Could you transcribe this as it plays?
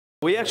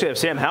We actually have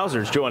Sam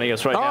Hauser joining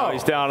us right now.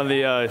 He's down in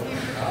the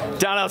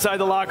down outside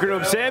the locker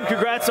room. Sam,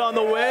 congrats on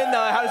the win.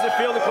 How does it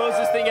feel to close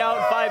this thing out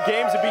in 5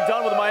 games and be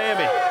done with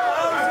Miami?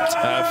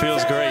 It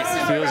feels great.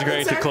 It feels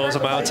great to close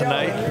them out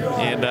tonight,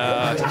 and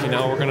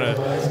we're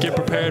gonna get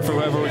prepared for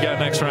whoever we got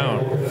next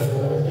round.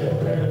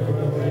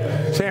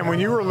 Sam, when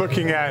you were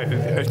looking at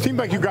it seemed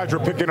like you guys were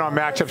picking on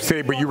matchups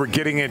today, but you were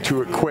getting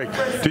into it quick.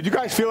 Did you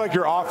guys feel like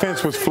your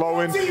offense was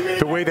flowing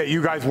the way that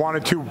you guys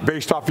wanted to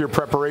based off your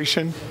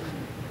preparation?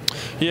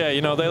 Yeah,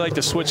 they like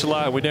to switch a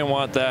lot. We didn't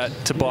want that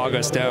to bog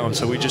us down,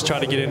 so we just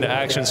tried to get into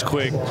actions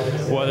quick,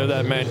 whether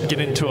that meant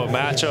getting into a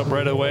matchup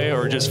right away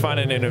or just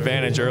finding an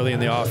advantage early in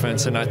the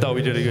offense, and I thought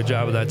we did a good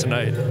job of that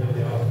tonight.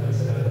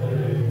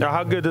 Now,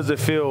 how good does it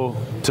feel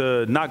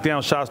to knock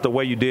down shots the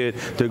way you did,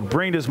 to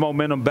bring this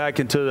momentum back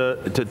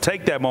to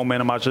take that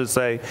momentum, I should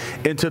say,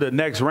 into the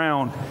next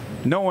round,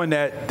 knowing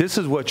that this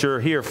is what you're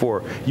here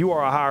for? You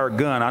are a hired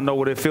gun. I know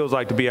what it feels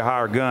like to be a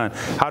hired gun.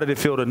 How did it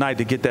feel tonight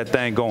to get that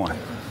thing going?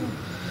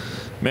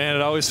 Man,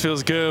 it always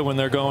feels good when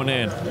they're going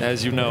in,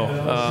 as you know.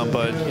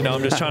 But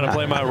I'm just trying to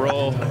play my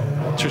role.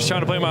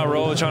 Trying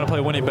to play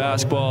winning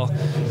basketball,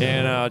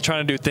 and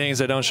trying to do things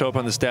that don't show up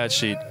on the stat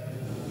sheet.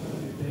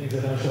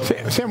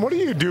 Sam, what do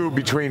you do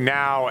between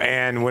now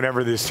and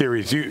whenever this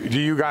series? Do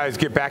you guys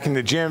get back in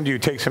the gym? Do you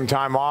take some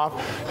time off?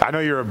 I know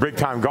you're a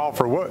big-time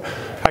golfer.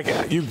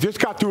 You just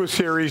got through a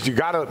series.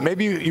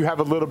 Maybe you have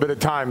a little bit of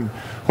time.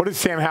 What does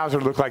Sam Hauser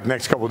look like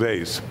next couple of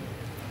days?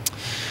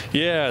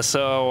 Yeah,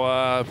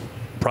 so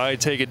probably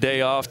take a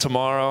day off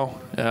tomorrow.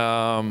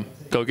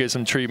 Go get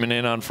some treatment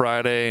in on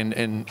Friday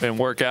and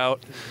work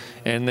out.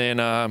 And then,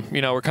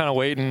 we're kind of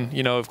waiting.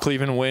 If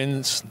Cleveland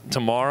wins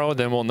tomorrow,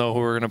 then we'll know who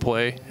we're going to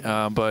play.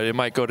 But it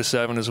might go to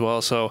 7 as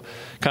well. So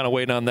kind of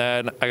waiting on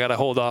that. I got to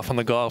hold off on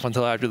the golf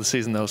until after the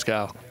season, though,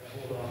 Scal.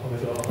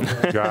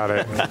 Got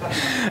it.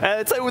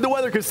 It's like the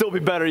weather could still be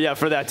better, yeah,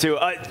 for that too.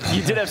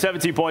 You did have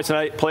 17 points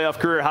tonight, playoff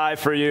career high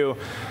for you.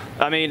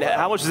 I mean,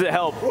 how much does it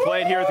help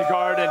playing here at the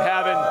Garden and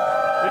having,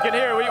 we can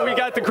hear, we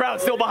got the crowd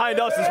still behind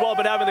us as well,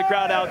 but having the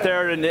crowd out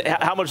there, and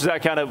how much does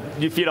that kind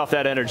of, you feed off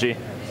that energy?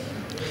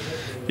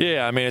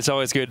 Yeah, I mean, it's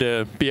always good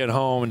to be at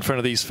home in front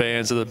of these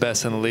fans. They're the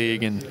best in the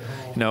league, and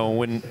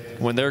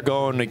when they're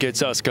going, it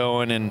gets us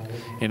going, and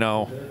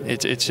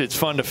it's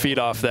fun to feed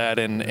off that,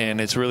 and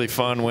it's really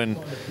fun when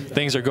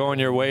things are going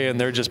your way and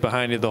they're just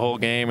behind you the whole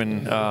game,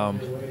 and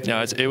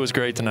it was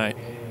great tonight.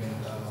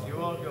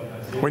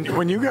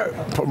 When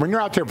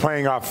you're out there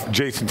playing off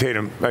Jayson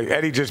Tatum, like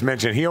Eddie just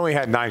mentioned, he only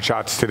had 9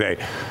 shots today.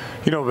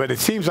 But it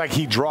seems like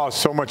he draws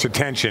so much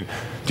attention.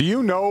 Do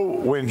you know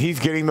when he's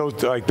getting those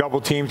double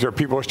teams or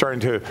people are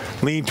starting to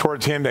lean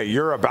towards him that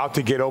you're about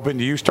to get open?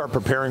 Do you start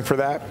preparing for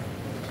that?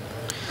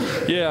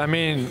 Yeah, I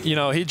mean,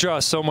 he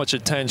draws so much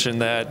attention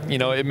that,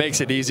 it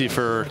makes it easy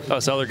for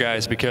us other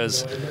guys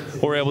because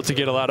we're able to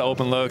get a lot of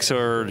open looks,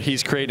 or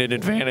he's created an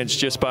advantage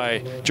just by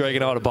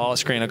dragging out a ball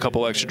screen, a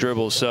couple extra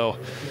dribbles. So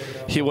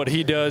what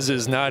he does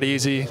is not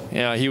easy.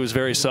 He was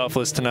very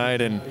selfless tonight,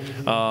 and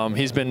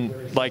he's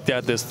been like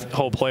that this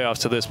whole playoffs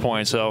to this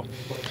point. So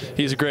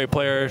he's a great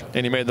player,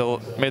 and he made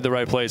the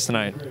right plays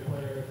tonight.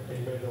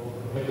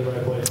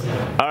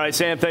 All right,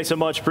 Sam, thanks so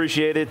much.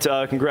 Appreciate it.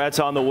 Congrats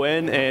on the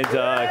win, and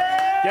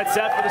get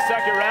set for the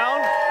second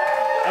round.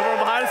 Everyone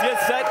behind us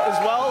gets set as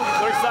well.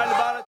 We're excited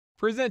about it.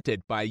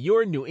 Presented by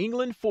your New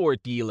England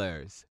Ford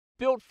dealers.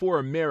 Built for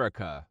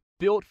America.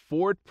 Built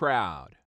Ford proud.